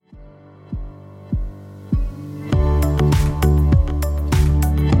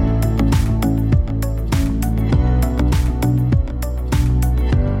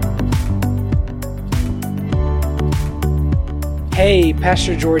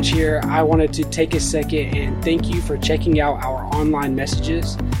Pastor George here. I wanted to take a second and thank you for checking out our online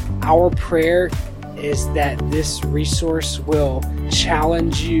messages. Our prayer is that this resource will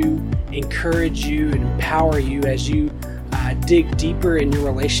challenge you, encourage you, and empower you as you dig deeper in your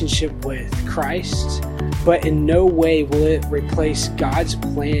relationship with Christ. But in no way will it replace God's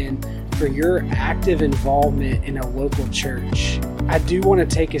plan for your active involvement in a local church. I do want to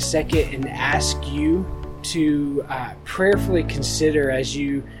take a second and ask you to prayerfully consider, as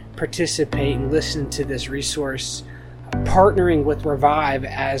you participate and listen to this resource, partnering with Revive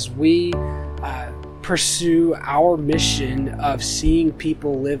as we pursue our mission of seeing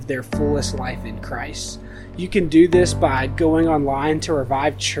people live their fullest life in Christ. You can do this by going online to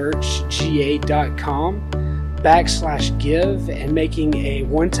revivechurchga.com/give and making a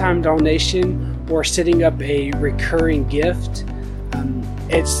one-time donation or setting up a recurring gift.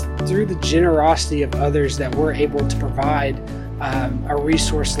 It's through the generosity of others that we're able to provide a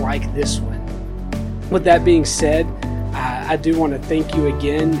resource like this one. With that being said, I do want to thank you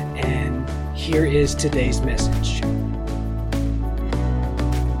again, and here is today's message.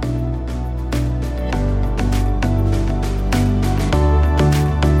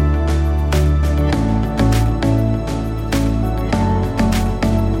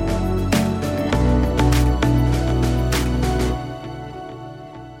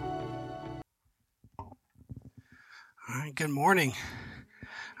 Good morning.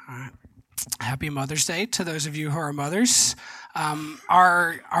 All right. Happy Mother's Day to those of you who are mothers.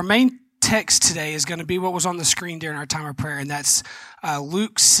 Our main text today is going to be what was on the screen during our time of prayer, and that's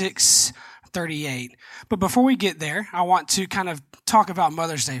Luke 6:38. But before we get there, I want to kind of talk about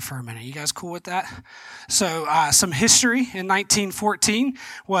Mother's Day for a minute. You guys cool with that? So some history in 1914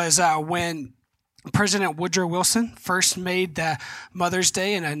 was when President Woodrow Wilson first made the Mother's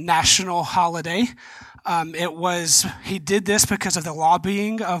Day a national holiday. He did this because of the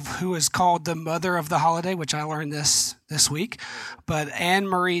lobbying of who is called the mother of the holiday, which I learned this week. But Anne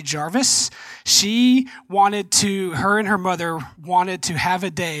Marie Jarvis, her and her mother wanted to have a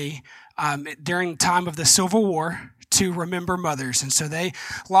day during the time of the Civil War to remember mothers. And so they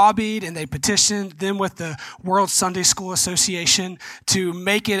lobbied and they petitioned them with the World Sunday School Association to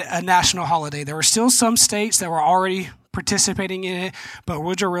make it a national holiday. There were still some states that were already participating in it, but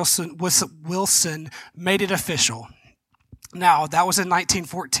Woodrow Wilson made it official. Now, that was in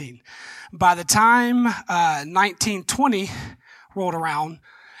 1914. By the time 1920 rolled around,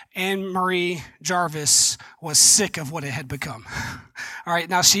 Anne Marie Jarvis was sick of what it had become. All right,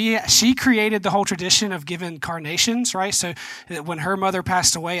 now she created the whole tradition of giving carnations, right? So when her mother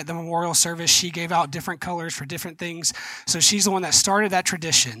passed away at the memorial service, she gave out different colors for different things. So she's the one that started that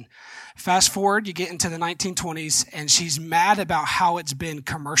tradition. Fast forward, you get into the 1920s, and she's mad about how it's been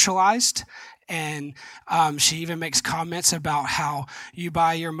commercialized. And she even makes comments about how you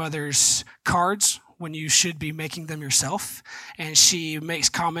buy your mother's cards when you should be making them yourself. And she makes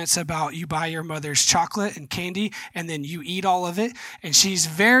comments about you buy your mother's chocolate and candy and then you eat all of it. And she's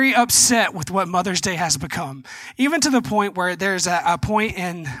very upset with what Mother's Day has become, even to the point where there's a point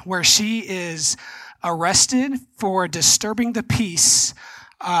in where she is arrested for disturbing the peace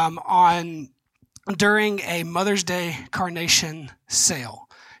during a Mother's Day carnation sale.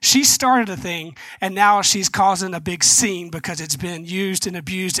 She started a thing, and now she's causing a big scene because it's been used and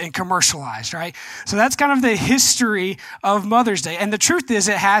abused and commercialized, right? So that's kind of the history of Mother's Day. And the truth is,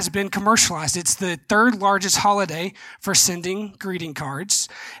 it has been commercialized. It's the third largest holiday for sending greeting cards,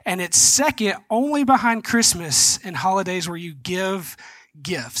 and it's second only behind Christmas in holidays where you give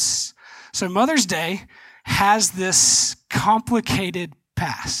gifts. So Mother's Day has this complicated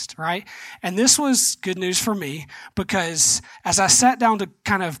past, right? And this was good news for me because as I sat down to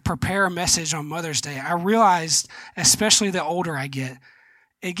kind of prepare a message on Mother's Day, I realized, especially the older I get,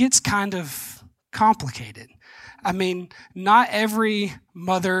 it gets kind of complicated. I mean, not every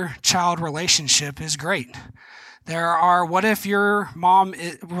mother-child relationship is great. What if your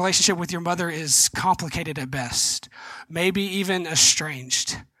relationship with your mother is complicated at best, maybe even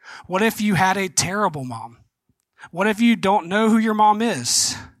estranged? What if you had a terrible mom? What if you don't know who your mom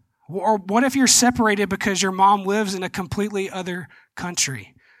is? Or what if you're separated because your mom lives in a completely other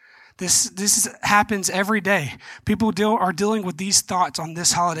country? This happens every day. People are dealing with these thoughts on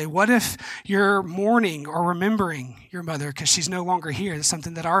this holiday. What if you're mourning or remembering your mother because she's no longer here? That's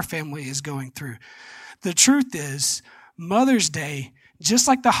something that our family is going through. The truth is, Mother's Day, just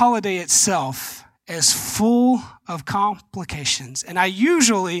like the holiday itself, is full of complications. And I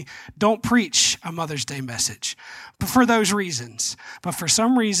usually don't preach a Mother's Day message for those reasons. But for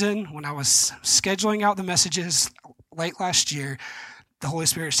some reason, when I was scheduling out the messages late last year, the Holy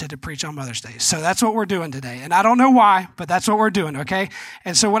Spirit said to preach on Mother's Day. So that's what we're doing today. And I don't know why, but that's what we're doing, okay?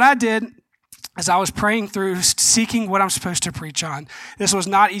 And so what I did as I was praying through, seeking what I'm supposed to preach on, this was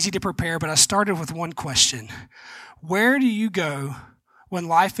not easy to prepare, but I started with one question. Where do you go when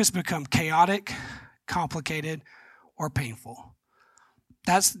life has become chaotic, complicated, or painful?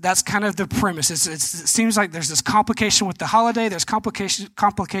 That's kind of the premise. It seems like there's this complication with the holiday. There's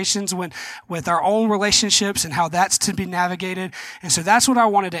complications with our own relationships and how that's to be navigated. And so that's what I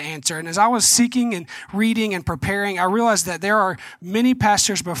wanted to answer. And as I was seeking and reading and preparing, I realized that there are many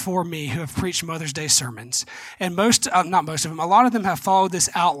pastors before me who have preached Mother's Day sermons. And not most of them, a lot of them have followed this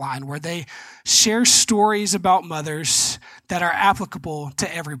outline where they share stories about mothers that are applicable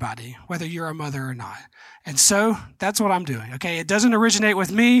to everybody, whether you're a mother or not. And so that's what I'm doing, okay? It doesn't originate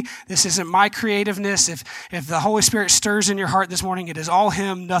with me. This isn't my creativeness. If the Holy Spirit stirs in your heart this morning, it is all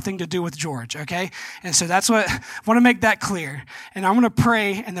Him, nothing to do with George, okay? And so that's what, I want to make that clear. And I'm going to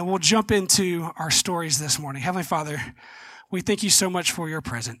pray, and then we'll jump into our stories this morning. Heavenly Father, we thank you so much for your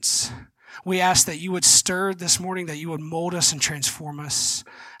presence. We ask that you would stir this morning, that you would mold us and transform us.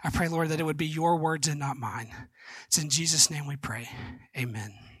 I pray, Lord, that it would be your words and not mine. It's in Jesus' name we pray.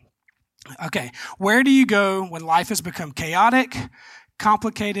 Amen. Okay, where do you go when life has become chaotic,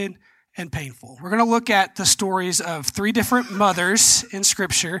 complicated, and painful? We're going to look at the stories of 3 different mothers in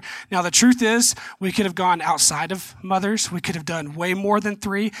Scripture. Now, the truth is, we could have gone outside of mothers. We could have done way more than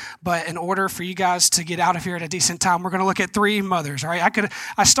 3, but in order for you guys to get out of here at a decent time, we're going to look at 3 mothers, all right?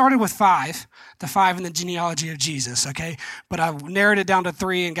 I started with 5, the 5 in the genealogy of Jesus, okay? But I narrowed it down to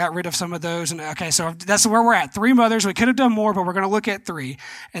 3 and got rid of some of those. And okay, so that's where we're at. 3 mothers. We could have done more, but we're going to look at 3.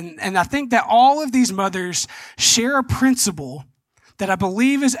 And I think that all of these mothers share a principle that I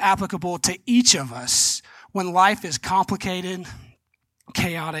believe is applicable to each of us when life is complicated,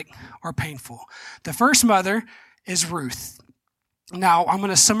 chaotic, or painful. The first mother is Ruth. Now, I'm going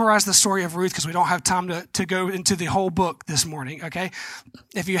to summarize the story of Ruth because we don't have time to go into the whole book this morning, okay?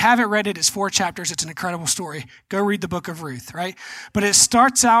 If you haven't read it, it's 4 chapters. It's an incredible story. Go read the book of Ruth, right? But it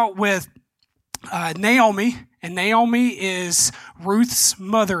starts out with Naomi, and Naomi is Ruth's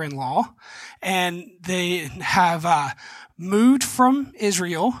mother-in-law, and they have moved from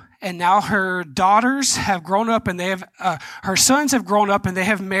Israel, and now her daughters have grown up, and her sons have grown up, and they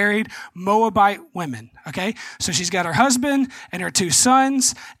have married Moabite women. Okay, so she's got her husband and her 2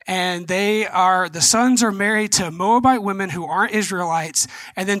 sons, and the sons are married to Moabite women who aren't Israelites,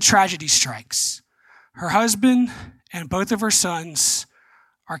 and then tragedy strikes. Her husband and both of her sons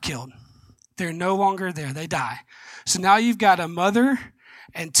are killed. They're no longer there. They die. So now you've got a mother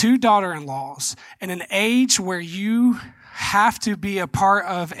and 2 daughter-in-laws in an age where you have to be a part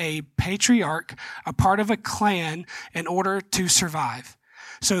of a patriarch, a part of a clan in order to survive.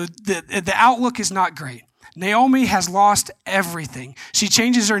 So the outlook is not great. Naomi has lost everything. She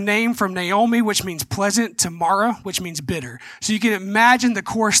changes her name from Naomi, which means pleasant, to Mara, which means bitter. So you can imagine the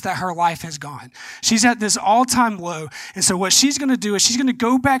course that her life has gone. She's at this all-time low. And so what she's going to do is she's going to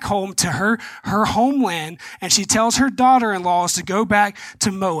go back home to her homeland, and she tells her daughter-in-laws to go back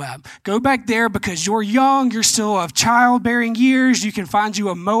to Moab. Go back there because you're young, you're still of childbearing years. You can find you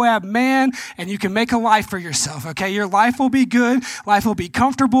a Moab man, and you can make a life for yourself, okay? Your life will be good. Life will be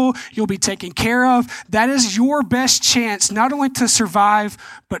comfortable. You'll be taken care of. That is your best chance not only to survive,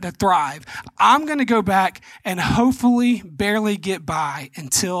 but to thrive. I'm going to go back and hopefully barely get by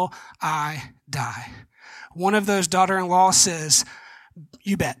until I die. One of those daughter-in-law says,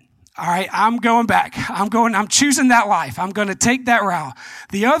 you bet. All right, I'm going back. I'm choosing that life. I'm going to take that route.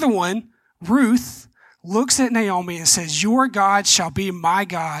 The other one, Ruth, looks at Naomi and says, your God shall be my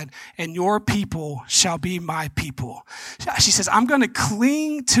God, and your people shall be my people. She says, I'm going to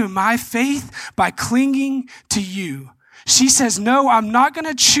cling to my faith by clinging to you. She says, no, I'm not going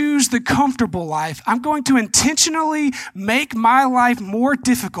to choose the comfortable life. I'm going to intentionally make my life more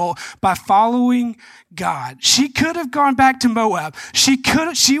difficult by following God. She could have gone back to Moab. She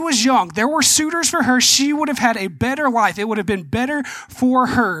was young. There were suitors for her. She would have had a better life. It would have been better for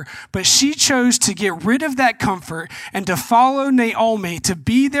her. But she chose to get rid of that comfort and to follow Naomi, to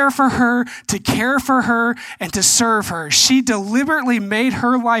be there for her, to care for her, and to serve her. She deliberately made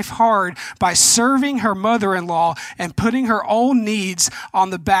her life hard by serving her mother-in-law and putting her own needs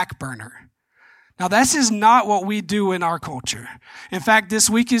on the back burner. Now, this is not what we do in our culture. In fact, this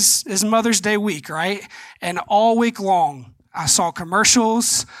week is Mother's Day week, right? And all week long, I saw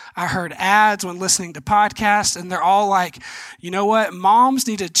commercials, I heard ads when listening to podcasts, and they're all like, you know what? Moms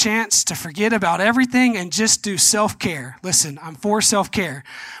need a chance to forget about everything and just do self-care. Listen, I'm for self-care.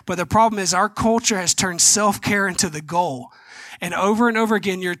 But the problem is our culture has turned self-care into the goal. And over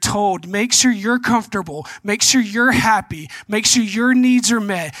again, you're told, make sure you're comfortable, make sure you're happy, make sure your needs are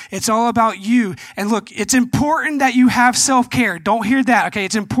met. It's all about you. And look, it's important that you have self-care. Don't hear that, okay?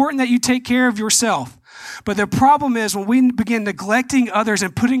 It's important that you take care of yourself. But the problem is when we begin neglecting others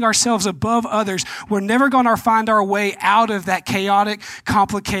and putting ourselves above others, we're never going to find our way out of that chaotic,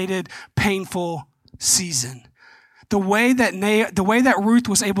 complicated, painful season. The way that Ruth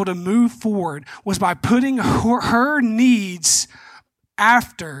was able to move forward was by putting her needs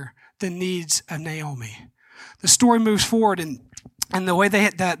after the needs of Naomi. The story moves forward, and the way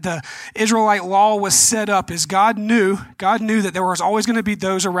that the Israelite law was set up is God knew that there was always going to be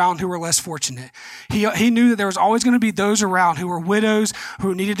those around who were less fortunate. He knew that there was always going to be those around who were widows,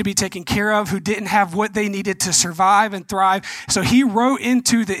 who needed to be taken care of, who didn't have what they needed to survive and thrive. So he wrote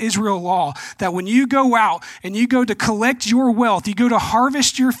into the Israel law that when you go out and you go to collect your wealth, you go to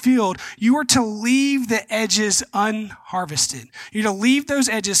harvest your field, you are to leave the edges unharvested. You're to leave those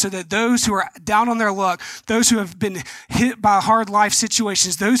edges so that those who are down on their luck, those who have been hit by hard life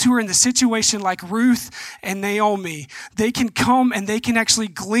situations, those who are in the situation like Ruth and Naomi, they can come and they can actually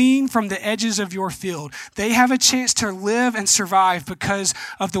glean from the edges of your field. They have a chance to live and survive because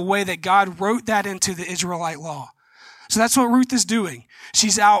of the way that God wrote that into the Israelite law. So that's what Ruth is doing.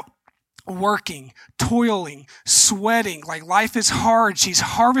 She's out working, toiling, sweating, like life is hard. She's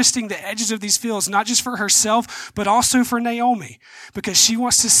harvesting the edges of these fields, not just for herself, but also for Naomi, because she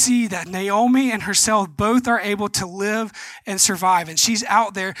wants to see that Naomi and herself both are able to live and survive. And she's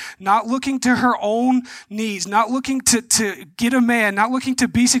out there not looking to her own needs, not looking to get a man, not looking to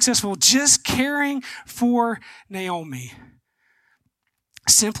be successful, just caring for Naomi.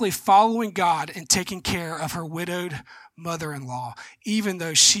 Simply following God and taking care of her widowed mother-in-law, even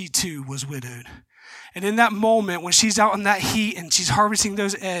though she too was widowed. And in that moment, when she's out in that heat and she's harvesting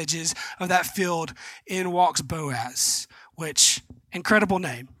those edges of that field, in walks Boaz, which, incredible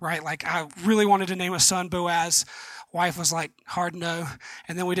name, right? Like, I really wanted to name a son Boaz. Wife was like, hard no.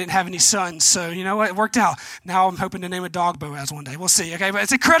 And then we didn't have any sons. So you know what? It worked out. Now I'm hoping to name a dog Boaz one day. We'll see. Okay. But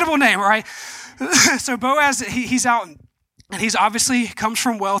it's an incredible name, right? So Boaz, he's out and he's obviously comes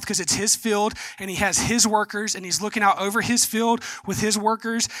from wealth because it's his field and he has his workers and he's looking out over his field with his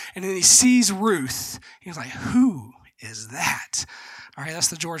workers. And then he sees Ruth. He's like, who is that? All right, that's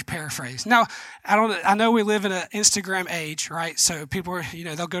the George paraphrase. Now, I know we live in an Instagram age, right? So people are,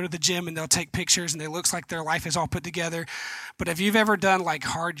 they'll go to the gym and they'll take pictures and it looks like their life is all put together. But if you've ever done like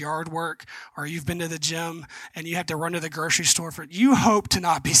hard yard work or you've been to the gym and you have to run to the grocery store you hope to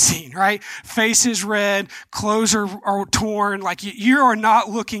not be seen, right? Face is red, clothes are torn, like you are not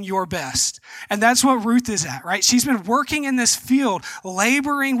looking your best. And that's what Ruth is at, right? She's been working in this field,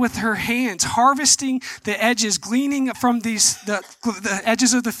 laboring with her hands, harvesting the edges, gleaning from the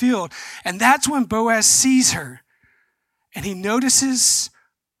edges of the field. And that's when Boaz sees her and he notices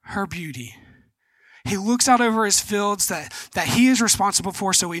her beauty. He looks out over his fields that he is responsible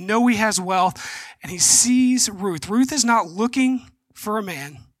for, so we know he has wealth, and he sees Ruth. Ruth is not looking for a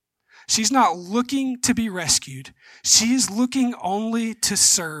man. She's not looking to be rescued. She is looking only to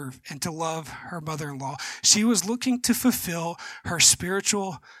serve and to love her mother-in-law. She was looking to fulfill her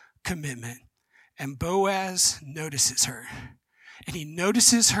spiritual commitment. And Boaz notices her. And he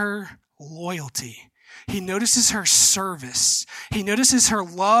notices her loyalty. He notices her service. He notices her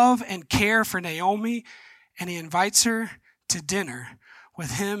love and care for Naomi, and he invites her to dinner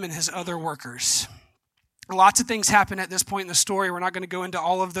with him and his other workers. Lots of things happen at this point in the story. We're not going to go into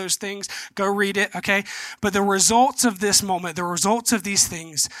all of those things. Go read it, okay? But the results of this moment, the results of these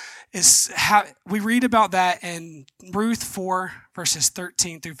things, is how we read about that in Ruth 4, verses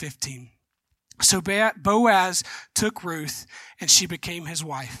 13 through 15. So Boaz took Ruth, and she became his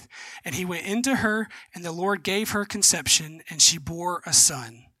wife. And he went into her, and the Lord gave her conception, and she bore a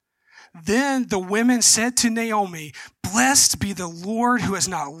son. Then the women said to Naomi, "Blessed be the Lord who has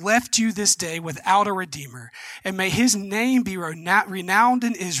not left you this day without a redeemer, and may his name be renowned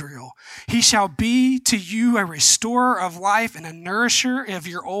in Israel. He shall be to you a restorer of life and a nourisher of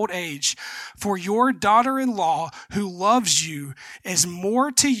your old age. For your daughter-in-law who loves you is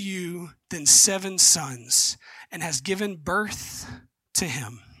more to you than 7 sons, and has given birth to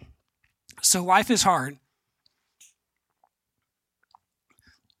him." So life is hard.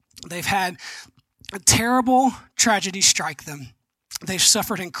 They've had a terrible tragedy strike them. They've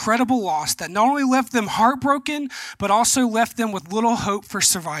suffered incredible loss that not only left them heartbroken, but also left them with little hope for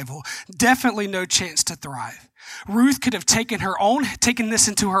survival. Definitely no chance to thrive. Ruth could have taken this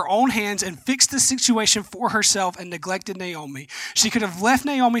into her own hands and fixed the situation for herself and neglected Naomi. She could have left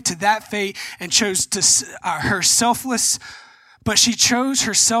Naomi to that fate and chose her selfless. But she chose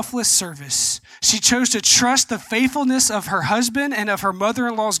her selfless service. She chose to trust the faithfulness of her husband and of her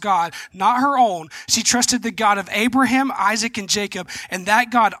mother-in-law's God, not her own. She trusted the God of Abraham, Isaac, and Jacob, and that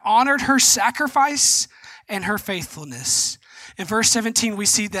God honored her sacrifice and her faithfulness. In verse 17, we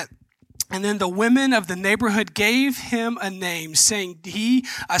see that, and then the women of the neighborhood gave him a name, saying,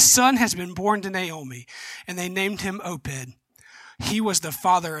 a son has been born to Naomi, and they named him Obed. He was the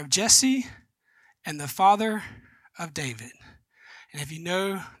father of Jesse and the father of David. And if you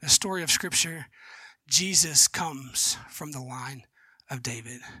know the story of Scripture, Jesus comes from the line of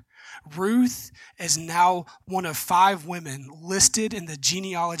David. Ruth is now one of 5 women listed in the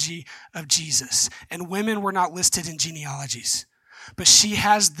genealogy of Jesus. And women were not listed in genealogies. But she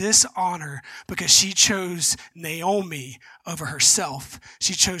has this honor because she chose Naomi over herself.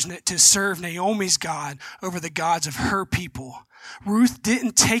 She chose to serve Naomi's God over the gods of her people. Ruth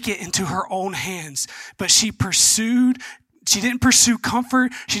didn't take it into her own hands, but she didn't pursue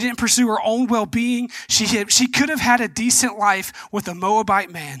comfort. She didn't pursue her own well-being. She could have had a decent life with a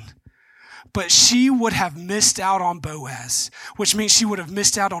Moabite man, but she would have missed out on Boaz, which means she would have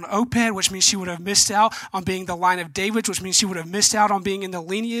missed out on Obed, which means she would have missed out on being the line of David, which means she would have missed out on being in the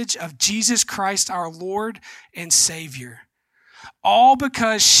lineage of Jesus Christ, our Lord and Savior. All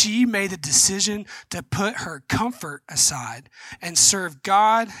because she made the decision to put her comfort aside and serve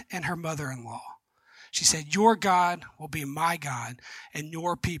God and her mother-in-law. She said, your God will be my God, and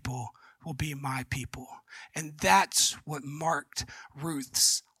your people will be my people. And that's what marked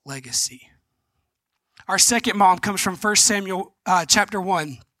Ruth's legacy. Our second mom comes from 1 Samuel chapter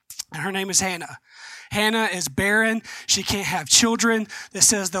 1, and her name is Hannah. Hannah is barren. She can't have children. It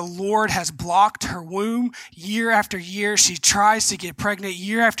says the Lord has blocked her womb. Year after year, she tries to get pregnant.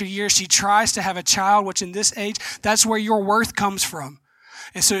 Year after year, she tries to have a child, which in this age, that's where your worth comes from.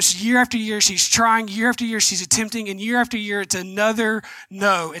 And so it's year after year, she's trying. Year after year, she's attempting. And year after year, it's another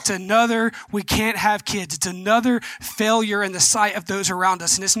no. It's another we can't have kids. It's another failure in the sight of those around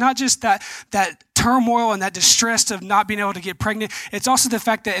us. And it's not just that turmoil and that distress of not being able to get pregnant. It's also the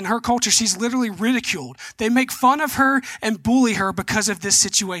fact that in her culture, she's literally ridiculed. They make fun of her and bully her because of this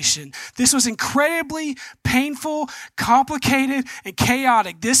situation. This was incredibly painful, complicated, and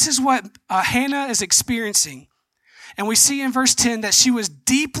chaotic. This is what Hannah is experiencing. And we see in verse 10 that she was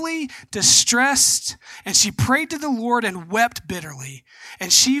deeply distressed, and she prayed to the Lord and wept bitterly.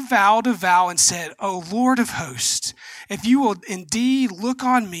 And she vowed a vow and said, O Lord of hosts, if you will indeed look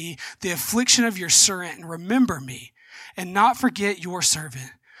on me, the affliction of your servant, and remember me, and not forget your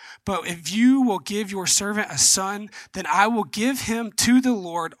servant. But if you will give your servant a son, then I will give him to the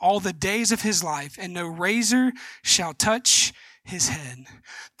Lord all the days of his life, and no razor shall touch his head.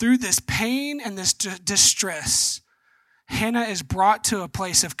 Through this pain and this distress, Hannah is brought to a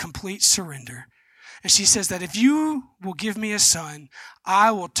place of complete surrender. And she says that if you will give me a son,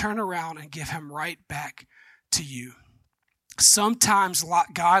 I will turn around and give him right back to you. Sometimes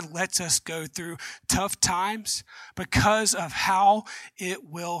God lets us go through tough times because of how it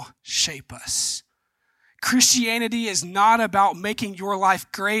will shape us. Christianity is not about making your life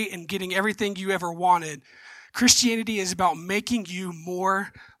great and getting everything you ever wanted. Christianity is about making you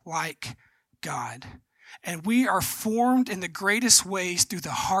more like God. And we are formed in the greatest ways through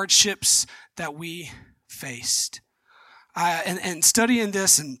the hardships that we faced. And studying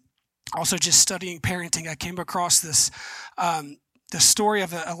this and also just studying parenting, I came across this the story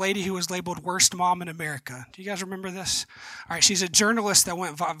of a lady who was labeled worst mom in America. Do you guys remember this? All right, she's a journalist that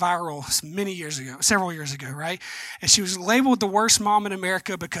went viral several years ago, right? And she was labeled the worst mom in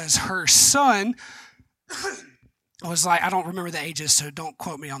America because her son was like, I don't remember the ages, so don't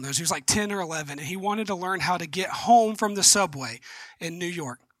quote me on those. He was like 10 or 11, and he wanted to learn how to get home from the subway in New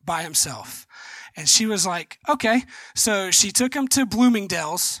York by himself. And she was like, okay. So she took him to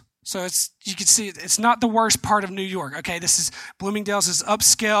Bloomingdale's. So you can see it's not the worst part of New York. Okay, Bloomingdale's is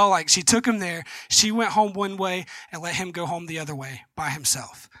upscale. Like she took him there. She went home one way and let him go home the other way by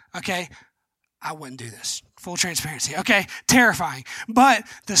himself. Okay, I wouldn't do this. Full transparency. Okay, terrifying. But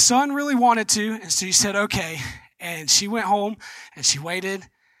the son really wanted to, and so he said, okay. And she went home and she waited,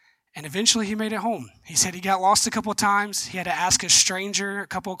 and eventually he made it home. He said he got lost a couple of times. He had to ask a stranger a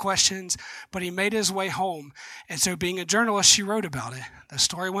couple of questions, but he made his way home. And so being a journalist, she wrote about it. The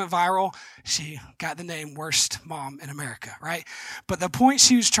story went viral. She got the name Worst Mom in America, right? But the point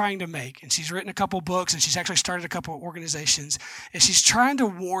she was trying to make, and she's written a couple of books, and she's actually started a couple of organizations, is she's trying to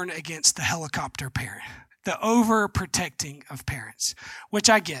warn against the helicopter parent. The overprotecting of parents,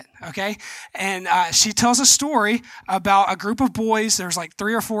 which I get, okay? And she tells a story about a group of boys. There's like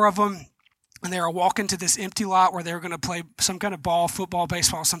 3 or 4 of them, and they were walking to this empty lot where they were going to play some kind of ball, football,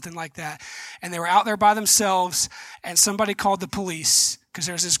 baseball, something like that. And they were out there by themselves, and somebody called the police because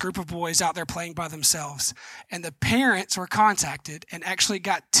there's this group of boys out there playing by themselves. And the parents were contacted and actually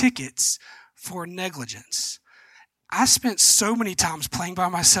got tickets for negligence. I spent so many times playing by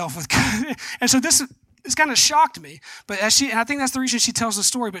myself with, and so this kind of shocked me. But and I think that's the reason she tells the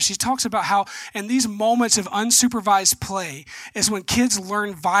story, but she talks about how in these moments of unsupervised play is when kids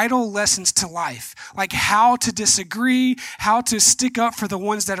learn vital lessons to life, like how to disagree, how to stick up for the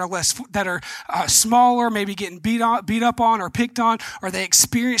ones that are smaller, maybe getting beat up on or picked on, or they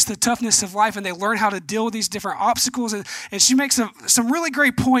experience the toughness of life and they learn how to deal with these different obstacles. And she makes some really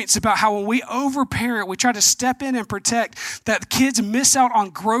great points about how when we overparent, we try to step in and protect, that kids miss out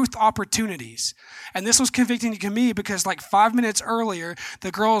on growth opportunities. And this was convicting to me because like 5 minutes earlier,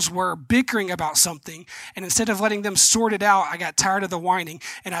 the girls were bickering about something. And instead of letting them sort it out, I got tired of the whining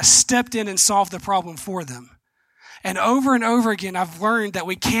and I stepped in and solved the problem for them. And over again, I've learned that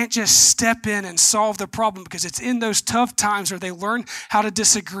we can't just step in and solve the problem, because it's in those tough times where they learn how to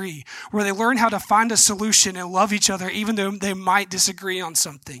disagree, where they learn how to find a solution and love each other, even though they might disagree on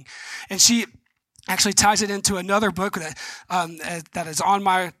something. And she actually ties it into another book that is on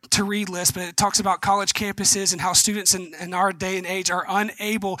my to-read list, but it talks about college campuses and how students in our day and age are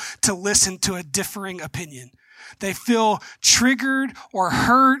unable to listen to a differing opinion. They feel triggered or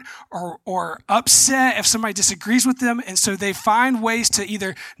hurt or upset if somebody disagrees with them, and so they find ways to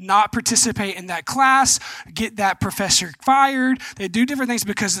either not participate in that class, get that professor fired. They do different things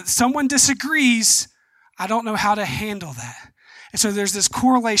because someone disagrees. I don't know how to handle that. And so there's this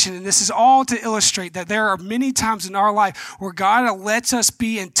correlation, and this is all to illustrate that there are many times in our life where God lets us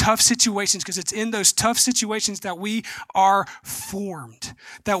be in tough situations, because it's in those tough situations that we are formed,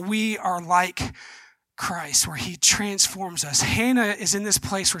 that we are like Christ, where he transforms us. Hannah is in this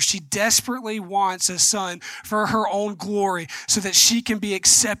place where she desperately wants a son for her own glory so that she can be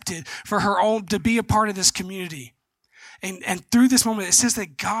accepted, for her own, to be a part of this community. And through this moment, it says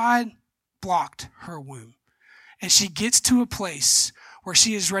that God blocked her womb. And she gets to a place where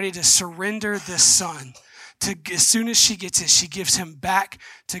she is ready to surrender this son. As soon as she gets it, she gives him back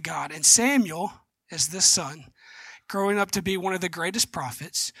to God. And Samuel is this son, growing up to be one of the greatest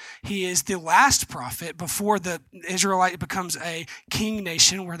prophets. He is the last prophet before the Israelite becomes a king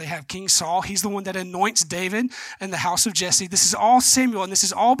nation where they have King Saul. He's the one that anoints David and the house of Jesse. This is all Samuel, and this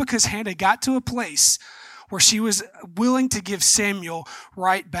is all because Hannah got to a place where she was willing to give Samuel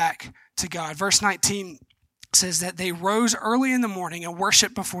right back to God. Verse 19 says that they rose early in the morning and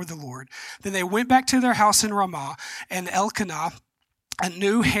worshiped before the Lord. Then they went back to their house in Ramah, and Elkanah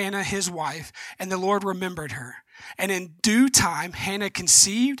knew Hannah his wife, and the Lord remembered her. And in due time, Hannah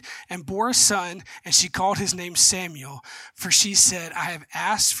conceived and bore a son, and she called his name Samuel, for she said, I have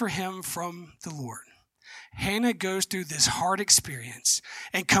asked for him from the Lord. Hannah goes through this hard experience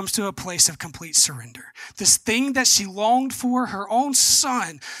and comes to a place of complete surrender. This thing that she longed for, her own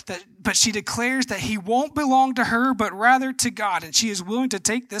son, but she declares that he won't belong to her, but rather to God. And she is willing to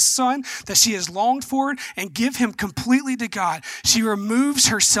take this son that she has longed for and give him completely to God. She removes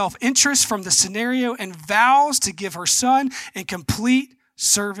her self-interest from the scenario and vows to give her son in complete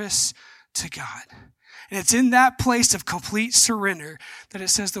service to God. And it's in that place of complete surrender that it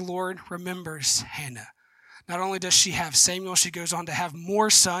says the Lord remembers Hannah. Not only does she have Samuel, she goes on to have more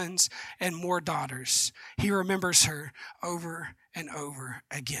sons and more daughters. He remembers her over and over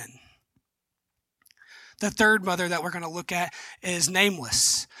again. The third mother that we're going to look at is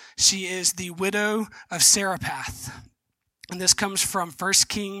nameless. She is the widow of Zarephath. And this comes from 1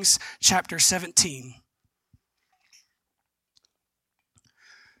 Kings chapter 17.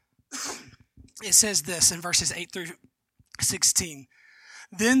 It says this in verses 8 through 16.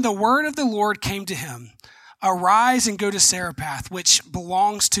 Then the word of the Lord came to him. Arise and go to Zarephath, which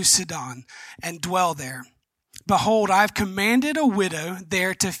belongs to Sidon, and dwell there. Behold, I have commanded a widow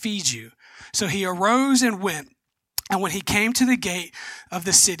there to feed you. So he arose and went. And when he came to the gate of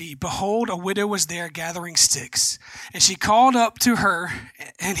the city, behold, a widow was there gathering sticks. And he called up to her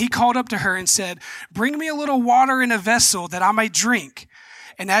and said, Bring me a little water in a vessel that I may drink.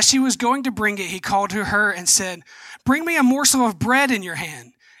 And as she was going to bring it, he called to her and said, Bring me a morsel of bread in your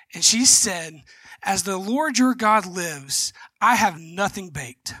hand. And she said, As the Lord your God lives, I have nothing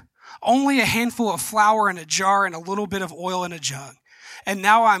baked, only a handful of flour in a jar and a little bit of oil in a jug. And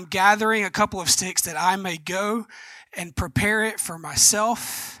now I'm gathering a couple of sticks that I may go and prepare it for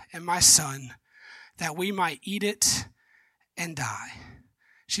myself and my son, that we might eat it and die.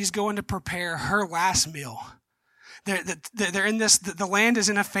 She's going to prepare her last meal. They're in this, the land is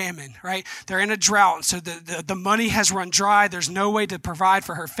in a famine, right? They're in a drought. So the money has run dry. There's no way to provide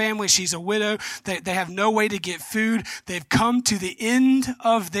for her family. She's a widow. They have no way to get food. They've come to the end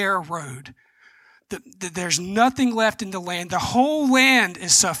of their road. There's nothing left in the land. The whole land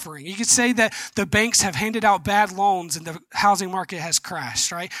is suffering. You could say that the banks have handed out bad loans and the housing market has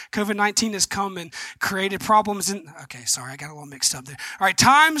crashed, right? COVID-19 has come and created problems. Okay, sorry, I got a little mixed up there. All right,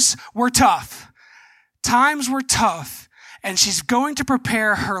 times were tough. Times were tough, and she's going to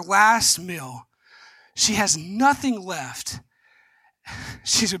prepare her last meal. She has nothing left.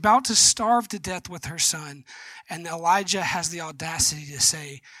 She's about to starve to death with her son, and Elijah has the audacity to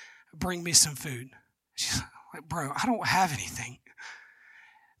say, bring me some food. She's like, bro, I don't have anything.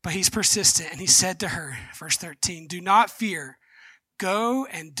 But he's persistent, and he said to her, verse 13, do not fear. Go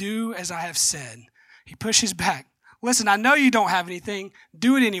and do as I have said. He pushes back. Listen, I know you don't have anything.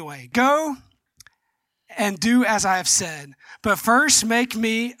 Do it anyway. Go and do as I have said. But first make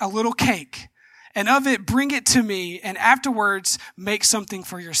me a little cake, and of it bring it to me, and afterwards make something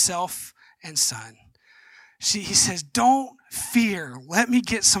for yourself and son. He says, don't fear. Let me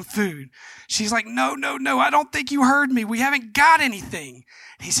get some food. She's like, no, I don't think you heard me. We haven't got anything.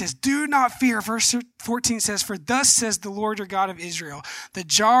 He says, do not fear. Verse 14 says, for thus says the Lord your God of Israel, the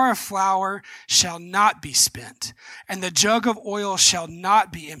jar of flour shall not be spent, and the jug of oil shall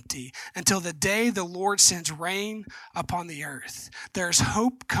not be empty until the day the Lord sends rain upon the earth. There's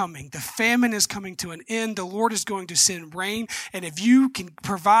hope coming. The famine is coming to an end. The Lord is going to send rain. And if you can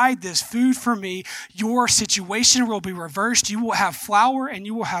provide this food for me, your situation will be reversed. You will have flour and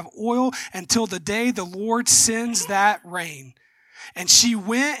you will have oil until the day the Lord sends that rain. And she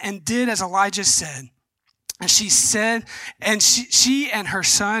went and did as Elijah said. And she said, and she and her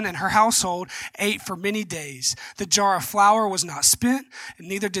son and her household ate for many days. The jar of flour was not spent, and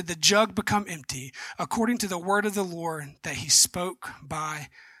neither did the jug become empty, according to the word of the Lord that he spoke by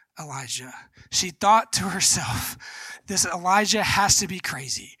Elijah. She thought to herself, this Elijah has to be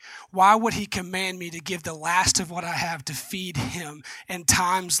crazy. Why would he command me to give the last of what I have to feed him in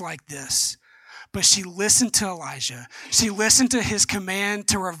times like this? But she listened to Elijah. She listened to his command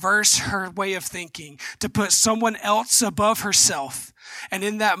to reverse her way of thinking, to put someone else above herself. And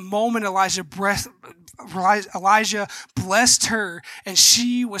in that moment, Elijah blessed her, and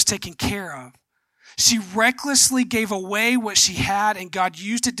she was taken care of. She recklessly gave away what she had, and God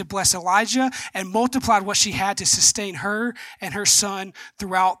used it to bless Elijah and multiplied what she had to sustain her and her son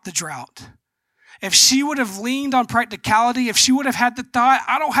throughout the drought. If she would have leaned on practicality, if she would have had the thought,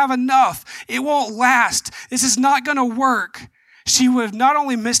 I don't have enough, it won't last, this is not going to work, she would have not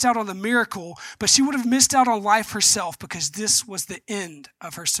only missed out on the miracle, but she would have missed out on life herself, because this was the end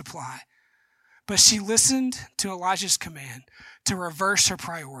of her supply. But she listened to Elijah's command to reverse her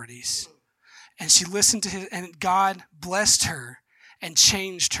priorities. And she listened to him, and God blessed her and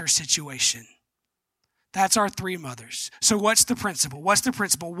changed her situation. That's our three mothers. So what's the principle?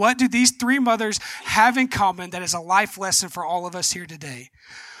 What do these three mothers have in common that is a life lesson for all of us here today?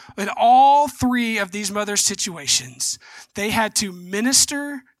 In all three of these mothers' situations, they had to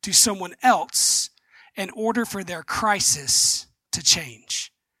minister to someone else in order for their crisis to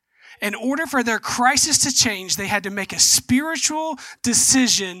change. In order for their crisis to change, they had to make a spiritual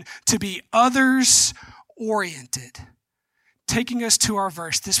decision to be others-oriented. Taking us to our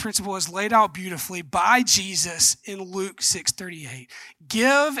verse, this principle is laid out beautifully by Jesus in Luke 6:38.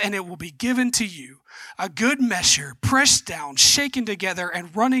 Give, and it will be given to you. A good measure, pressed down, shaken together,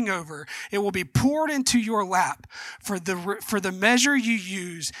 and running over. It will be poured into your lap. For the measure you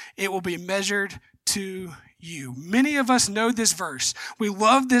use, it will be measured to you. Many of us know this verse. We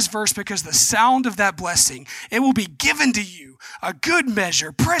love this verse because the sound of that blessing, it will be given to you. A good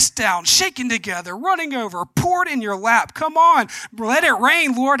measure, pressed down, shaken together, running over, poured in your lap. Come on, let it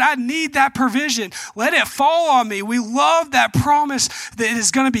rain, Lord. I need that provision. Let it fall on me. We love that promise that it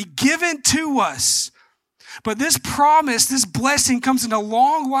is going to be given to us. But this promise, this blessing comes in a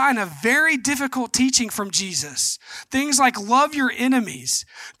long line of very difficult teaching from Jesus. Things like love your enemies,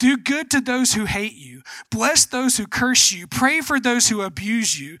 do good to those who hate you, bless those who curse you, pray for those who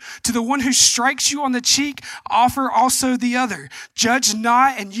abuse you. To the one who strikes you on the cheek, offer also the other. Judge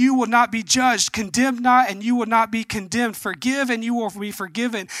not, and you will not be judged. Condemn not, and you will not be condemned. Forgive, and you will be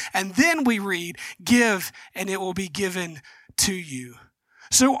forgiven. And then we read, give, and it will be given to you.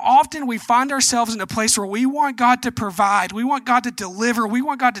 So often we find ourselves in a place where we want God to provide, we want God to deliver, we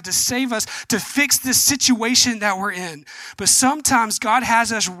want God to save us, to fix this situation that we're in. But sometimes God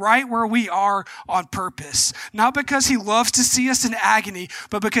has us right where we are on purpose. Not because he loves to see us in agony,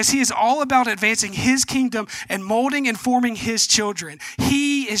 but because he is all about advancing his kingdom and molding and forming his children.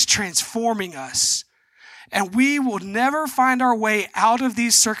 He is transforming us. And we will never find our way out of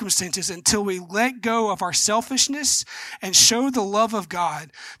these circumstances until we let go of our selfishness and show the love of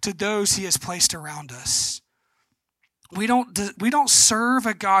God to those he has placed around us. We don't serve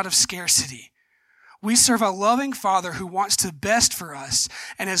a God of scarcity. We serve a loving Father who wants the best for us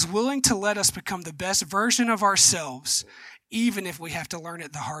and is willing to let us become the best version of ourselves, even if we have to learn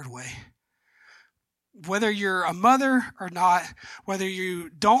it the hard way. Whether you're a mother or not, whether you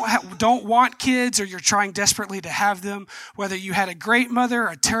don't want kids or you're trying desperately to have them, whether you had a great mother,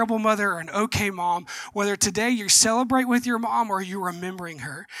 a terrible mother, or an okay mom, whether today you celebrate with your mom or you're remembering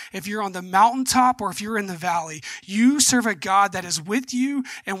her, if you're on the mountaintop or if you're in the valley, you serve a God that is with you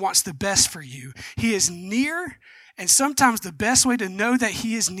and wants the best for you. He is near, and sometimes the best way to know that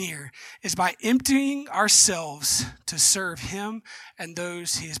he is near is by emptying ourselves to serve him and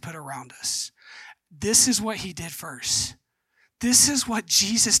those he has put around us. This is what he did first. This is what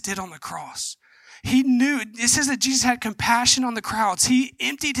Jesus did on the cross. He knew, it says that Jesus had compassion on the crowds. He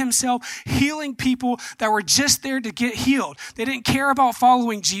emptied himself, healing people that were just there to get healed. They didn't care about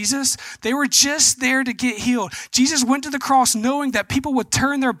following Jesus. They were just there to get healed. Jesus went to the cross knowing that people would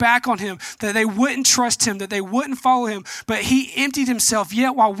turn their back on him, that they wouldn't trust him, that they wouldn't follow him. But he emptied himself.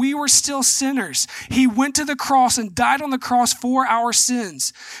 Yet while we were still sinners, he went to the cross and died on the cross for our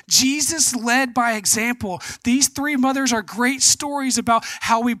sins. Jesus led by example. These three mothers are great stories about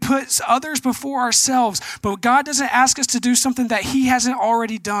how we put others before ourselves, but God doesn't ask us to do something that he hasn't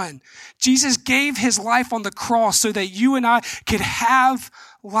already done. Jesus gave his life on the cross so that you and I could have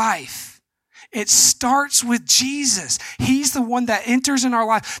life. It starts with Jesus. He's the one that enters in our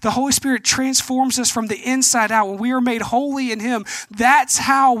life. The Holy Spirit transforms us from the inside out. When we are made holy in him, that's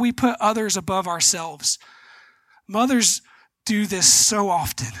how we put others above ourselves. Mothers do this so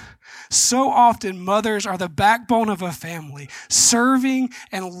often. So often, mothers are the backbone of a family, serving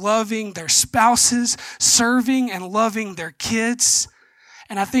and loving their spouses, serving and loving their kids.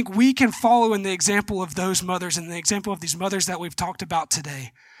 And I think we can follow in the example of those mothers and the example of these mothers that we've talked about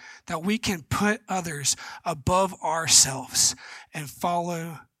today, that we can put others above ourselves and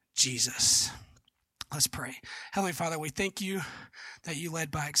follow Jesus. Let's pray. Heavenly Father, we thank you that you led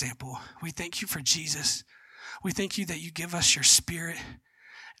by example. We thank you for Jesus. We thank you that you give us your Spirit,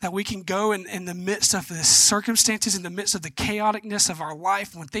 that we can go in the midst of the circumstances, in the midst of the chaoticness of our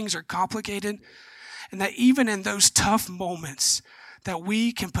life when things are complicated, and that even in those tough moments, that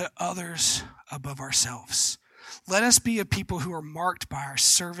we can put others above ourselves. Let us be a people who are marked by our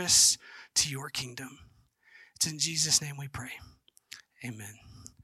service to your kingdom. It's in Jesus' name we pray. Amen.